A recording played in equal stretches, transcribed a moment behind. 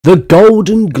The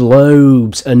Golden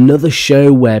Globes, another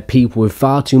show where people with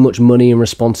far too much money and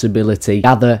responsibility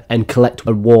gather and collect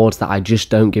awards that I just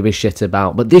don't give a shit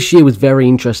about. But this year was very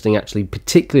interesting, actually,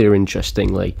 particularly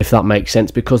interestingly, if that makes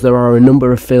sense, because there are a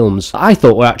number of films that I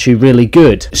thought were actually really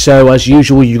good. So as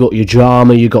usual, you got your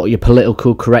drama, you got your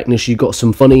political correctness, you got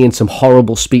some funny and some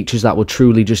horrible speeches that were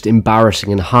truly just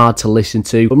embarrassing and hard to listen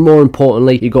to. But more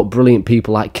importantly, you got brilliant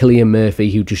people like Cillian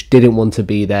Murphy who just didn't want to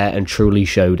be there and truly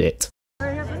showed it.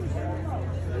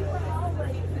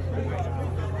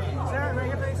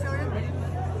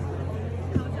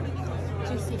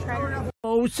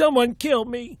 Oh, someone killed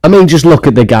me. I mean, just look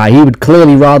at the guy. He would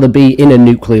clearly rather be in a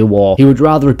nuclear war. He would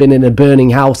rather have been in a burning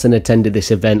house than attended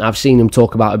this event. I've seen him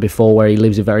talk about it before, where he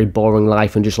lives a very boring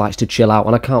life and just likes to chill out,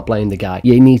 and I can't blame the guy.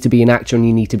 You need to be an actor and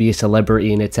you need to be a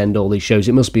celebrity and attend all these shows.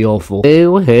 It must be awful.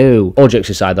 Boo-hoo. All jokes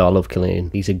aside, though, I love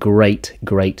Cillian. He's a great,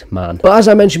 great man. But as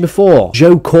I mentioned before,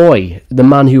 Joe Coy, the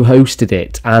man who hosted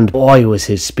it, and boy, was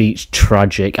his speech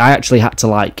tragic. I actually had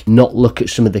to, not look at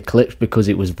some of the clips because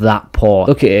it was that poor.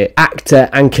 Look at it. Actor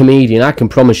and comedian. I can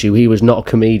promise you he was not a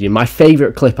comedian. My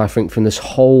favourite clip, I think, from this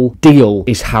whole deal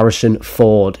is Harrison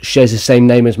Ford. Shares the same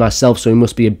name as myself, so he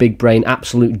must be a big brain,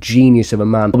 absolute genius of a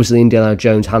man. Obviously, Indiana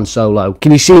Jones, Han Solo.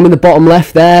 Can you see him in the bottom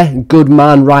left there? Good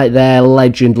man right there,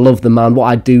 legend, love the man. What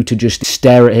I'd do to just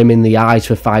stare at him in the eyes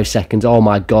for 5 seconds, oh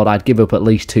my god, I'd give up at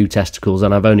least 2 testicles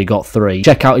and I've only got 3.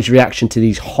 Check out his reaction to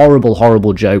these horrible,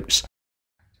 horrible jokes.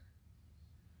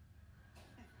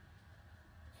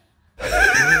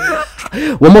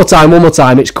 One more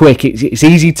time, it's quick, it's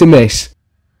easy to miss.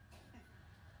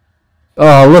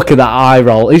 Oh, look at that eye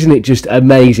roll, isn't it just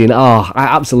amazing? Oh, I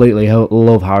absolutely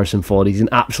love Harrison Ford. He's an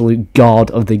absolute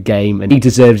god of the game, and he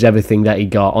deserves everything that he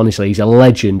got. Honestly, he's a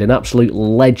legend, an absolute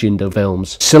legend of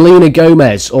films. Selena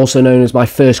Gomez, also known as my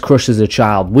first crush as a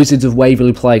child. Wizards of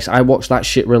Waverly Place, I watched that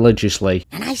shit religiously.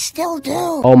 And I still do.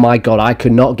 Oh my god, I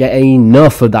could not get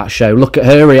enough of that show. Look at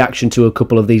her reaction to a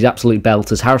couple of these absolute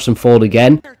belters. Harrison Ford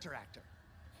again.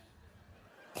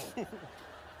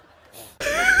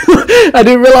 I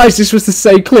didn't realise this was the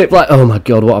same clip. Oh my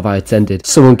god, what have I attended?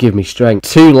 Someone give me strength.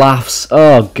 2 laughs.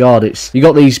 Oh god, you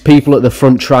got these people at the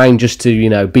front trying just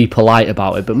to, be polite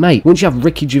about it. But mate, once you have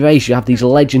Ricky Gervais, you have these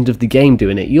legends of the game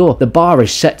doing it. The bar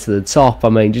is set to the top. I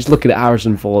mean, just looking at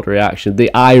Harrison Ford reaction,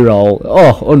 the eye roll.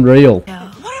 Oh, unreal.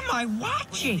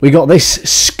 We got this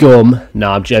scum.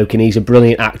 No, I'm joking. He's a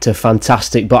brilliant actor,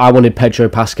 fantastic. But I wanted Pedro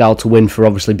Pascal to win for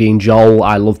obviously being Joel.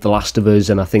 I love The Last of Us,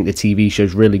 and I think the TV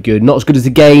show's really good. Not as good as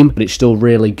the game, but it's still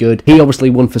really good. He obviously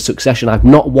won for Succession. I've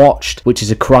not watched, which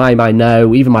is a crime, I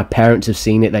know. Even my parents have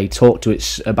seen it. They talk to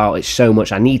it about it so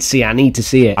much. I need to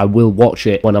see it. I will watch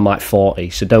it when I'm 40,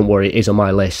 so don't worry, it is on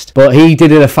my list. But he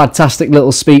did a fantastic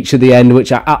little speech at the end,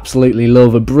 which I absolutely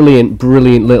love. A brilliant,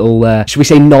 brilliant little, should we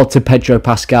say, nod to Pedro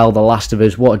Pascal, The Last of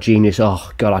Us. What a genius. Oh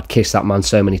god, I'd kiss that man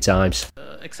so many times.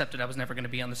 Accepted I was never going to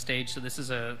be on the stage, so this is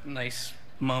a nice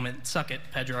moment. Suck it,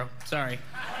 Pedro. Sorry.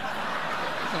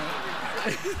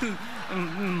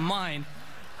 Mine.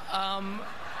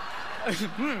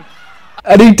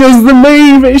 And he does the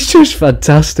meme. It's just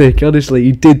fantastic. Honestly,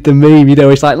 he did the meme.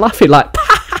 It's like laughing like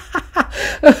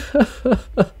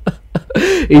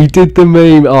he did the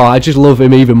meme. Oh, I just love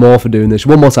him even more for doing this.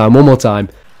 One more time.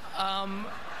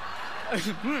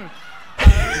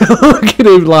 Look at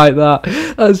him like that.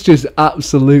 That's just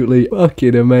absolutely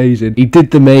fucking amazing. He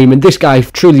did the meme, and this guy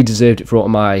truly deserved it for what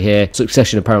am I here.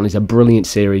 Succession apparently is a brilliant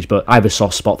series, but I have a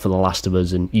soft spot for The Last of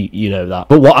Us, and you know that.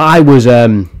 But what I was,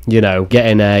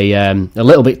 getting a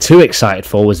little bit too excited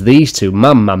for was these two.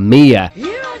 Mamma mia.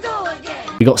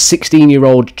 We got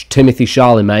 16-year-old Timothy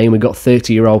Chalamet and we got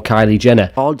 30-year-old Kylie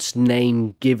Jenner. God's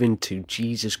name given to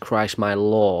Jesus Christ, my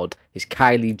Lord, is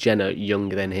Kylie Jenner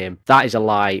younger than him? That is a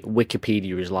lie.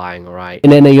 Wikipedia is lying, alright?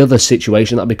 In any other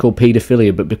situation, that'd be called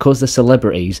paedophilia, but because they're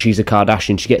celebrities, she's a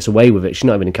Kardashian, she gets away with it. She's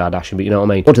not even a Kardashian, but you know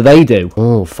what I mean? What do they do?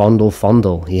 Oh, fondle.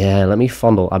 Yeah, let me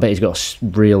fondle. I bet he's got a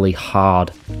really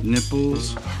hard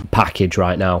nipples package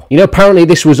right now. Apparently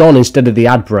this was on instead of the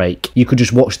ad break. You could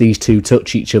just watch these two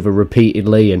touch each other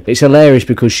repeatedly, and it's hilarious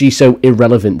because she's so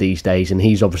irrelevant these days, and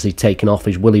he's obviously taken off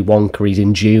his Willy Wonka. He's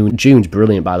in June. June's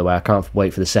brilliant, by the way. I can't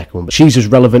wait for the second one. But she's as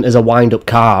relevant as a wind-up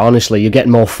car. Honestly, you're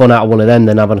getting more fun out of one of them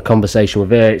than having a conversation with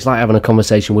her. It's like having a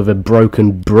conversation with a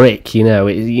broken brick,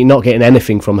 You're not getting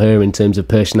anything from her in terms of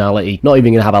personality. Not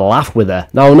even going to have a laugh with her.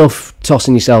 Now, enough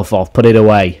tossing yourself off. Put it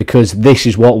away, because this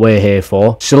is what we're here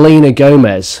for. Selena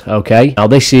Gomez, okay? Now,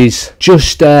 this is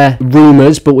just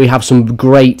rumours, but we have some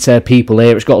great people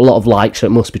here. It's got a lot of likes, so it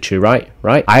must be true, right?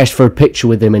 I asked for a picture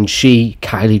with him, and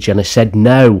Kylie Jenner, said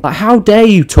no. Like, how dare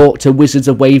you talk to Wizards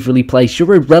of Waverly Place?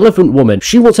 You're irrelevant. relevant woman.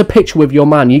 She wants a picture with your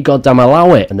man, you goddamn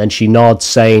allow it. And then she nods,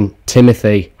 saying,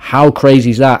 Timothy. How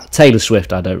crazy is that? Taylor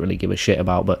Swift, I don't really give a shit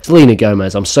about, but Selena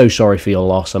Gomez, I'm so sorry for your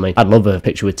loss. I mean, I'd love a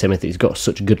picture with Timothy. He's got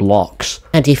such good locks.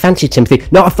 And do you fancy Timothy?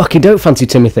 No, I fucking don't fancy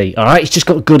Timothy, alright? He's just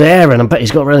got good hair, and I bet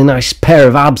he's got a really nice pair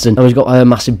of abs, and he's got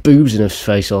massive boobs in his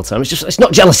face all the time. It's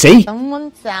not jealousy.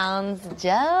 Someone sounds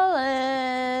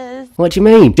jealous. What do you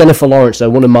mean? Jennifer Lawrence, though,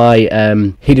 one of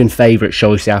my hidden favourites,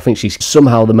 shall we say. I think she's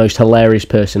somehow the most hilarious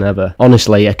person ever.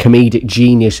 Honestly, a comedic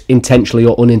genius, intentionally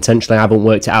or unintentionally. I haven't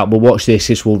worked it out, but watch this.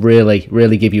 This will really,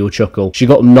 really give you a chuckle. She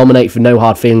got nominated for No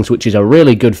Hard Feelings, which is a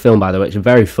really good film, by the way. It's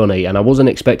very funny, and I wasn't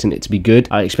expecting it to be good.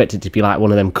 I expected it to be like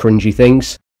one of them cringy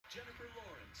things. Jennifer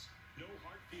Lawrence, No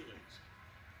Hard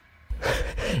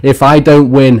Feelings. If I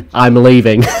don't win, I'm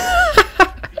leaving.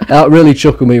 That really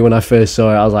chuckled me when I first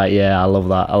saw it. I was like, yeah, I love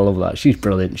that. I love that. She's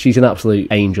brilliant. She's an absolute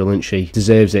angel, isn't she?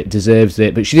 Deserves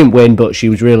it. But she didn't win, but she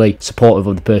was really supportive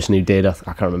of the person who did. I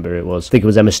can't remember who it was. I think it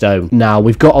was Emma Stone. Now,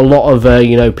 we've got a lot of,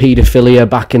 paedophilia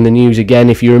back in the news again.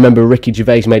 If you remember, Ricky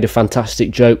Gervais made a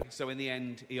fantastic joke. So in the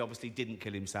end, he obviously didn't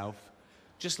kill himself,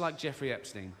 just like Jeffrey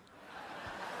Epstein.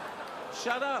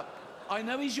 Shut up. I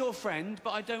know he's your friend,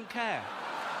 but I don't care.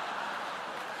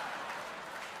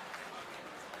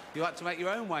 You had to make your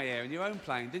own way here in your own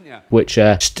plane, didn't you? Which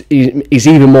is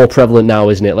even more prevalent now,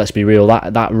 isn't it? Let's be real.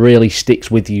 That really sticks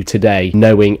with you today,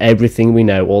 knowing everything we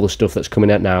know, all the stuff that's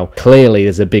coming out now. Clearly,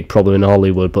 there's a big problem in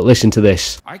Hollywood, but listen to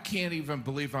this. I can't even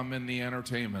believe I'm in the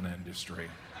entertainment industry.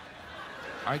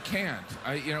 I can't.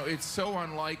 It's so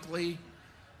unlikely.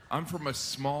 I'm from a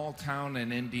small town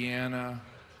in Indiana.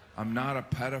 I'm not a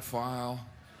pedophile.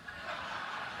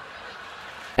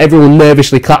 Everyone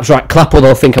nervously claps. Right, clap or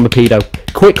they'll think I'm a pedo.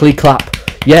 Quickly clap.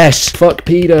 Yes, fuck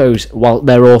pedos. While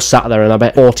they're all sat there, and I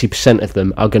bet 40% of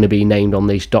them are going to be named on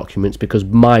these documents because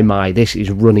my, this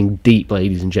is running deep,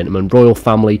 ladies and gentlemen. Royal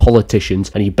family, politicians,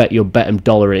 and you bet your bet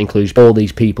dollar it includes all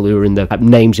these people who are in the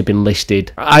names have been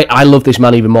listed. I love this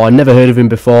man even more. I've never heard of him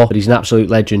before, but he's an absolute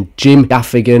legend. Jim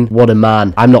Gaffigan, what a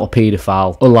man. I'm not a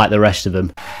paedophile, unlike the rest of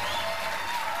them.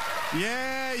 Yeah.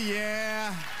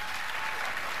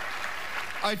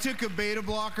 I took a beta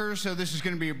blocker, so this is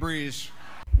going to be a breeze.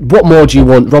 What more do you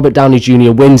want? Robert Downey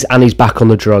Jr. wins and he's back on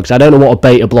the drugs. I don't know what a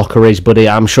beta blocker is, but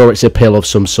I'm sure it's a pill of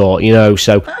some sort,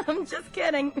 so... I'm just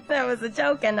kidding. That was a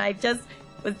joke, and I just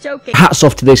was joking. Hats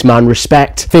off to this man.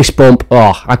 Respect. Fist bump.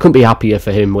 Oh, I couldn't be happier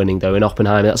for him winning, though, in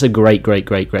Oppenheimer. That's a great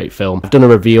film. I've done a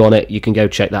review on it. You can go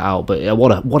check that out. But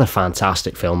what a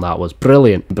fantastic film that was.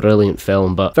 Brilliant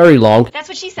film, but very long. That's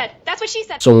what she said.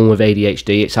 Someone with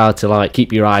ADHD, it's hard to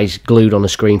keep your eyes glued on a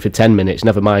screen for 10 minutes,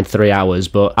 never mind 3 hours,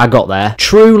 but I got there.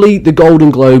 Truly, the Golden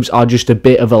Globes are just a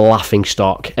bit of a laughing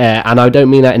stock, and I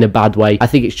don't mean that in a bad way. I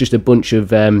think it's just a bunch of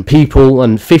people,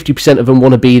 and 50% of them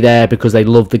want to be there because they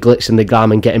love the glitz and the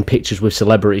glam and getting pictures with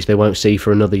celebrities they won't see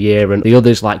for another year, and the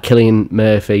others like Cillian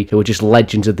Murphy, who are just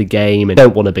legends of the game and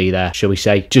don't want to be there, shall we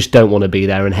say, just don't want to be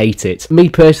there and hate it. Me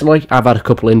personally, I've had a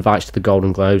couple of invites to the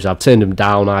Golden Globes. I've turned them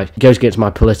down. It goes against my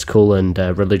political and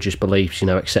religious beliefs,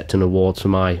 accepting awards for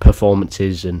my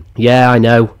performances, and yeah, I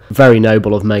know, very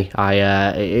noble of me.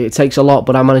 It takes a lot,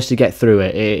 but I managed to get through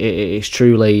it. It's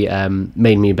truly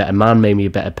made me a better man, made me a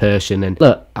better person, and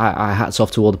look, I hats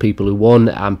off to all the people who won.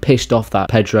 I'm pissed off that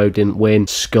Pedro didn't win,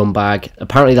 scumbag.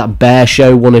 Apparently that Bear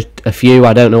Show won a few.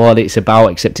 I don't know what it's about,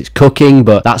 except it's cooking,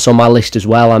 but that's on my list as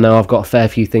well. I know I've got a fair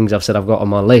few things I've said I've got on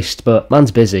my list, but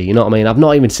man's busy, you know what I mean? I've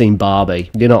not even seen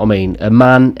Barbie, you know what I mean?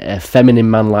 A feminine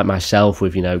man like myself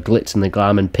with, glitz and the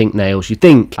glam and pink nails, you'd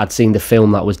think I'd seen the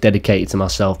film that was dedicated to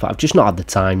myself, but I've just not had the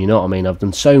time, you know what I mean? I've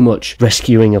done so much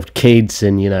rescuing of kids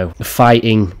and,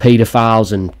 fighting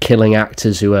paedophiles and killing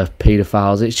actors who are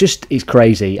paedophiles. It's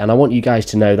crazy, and I want you guys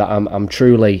to know that I'm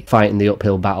truly fighting the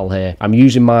uphill battle here. I'm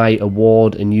using my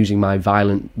award and using my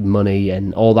violent money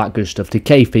and all that good stuff to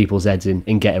cave people's heads in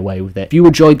and get away with it. If you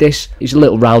enjoyed this, it's a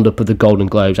little roundup of the Golden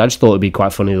Globes. I just thought it'd be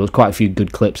quite funny. There was quite a few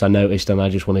good clips I noticed, and I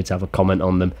just wanted to have a comment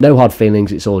on them. No hard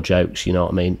feelings, it's all jokes, you know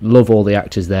what I mean? Love all the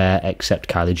actors there except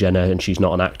Kylie Jenner, and she's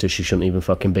not an actor, she shouldn't even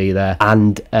fucking be there.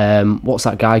 And what's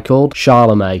that guy called?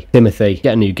 Charlamagne. Timothy,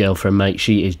 get a new girlfriend, mate.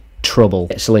 She is trouble.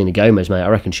 Selena Gomez, mate, I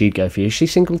reckon she'd go for you. Is she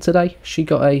single today? She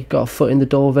got a foot in the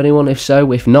door of anyone? If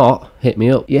so, if not, hit me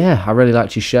up. Yeah, I really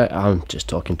liked your show. I'm just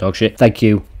talking dog shit. Thank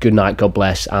you, good night, God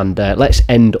bless, and let's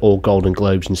end all Golden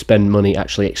Globes and spend money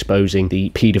actually exposing the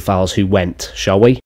paedophiles who went, shall we?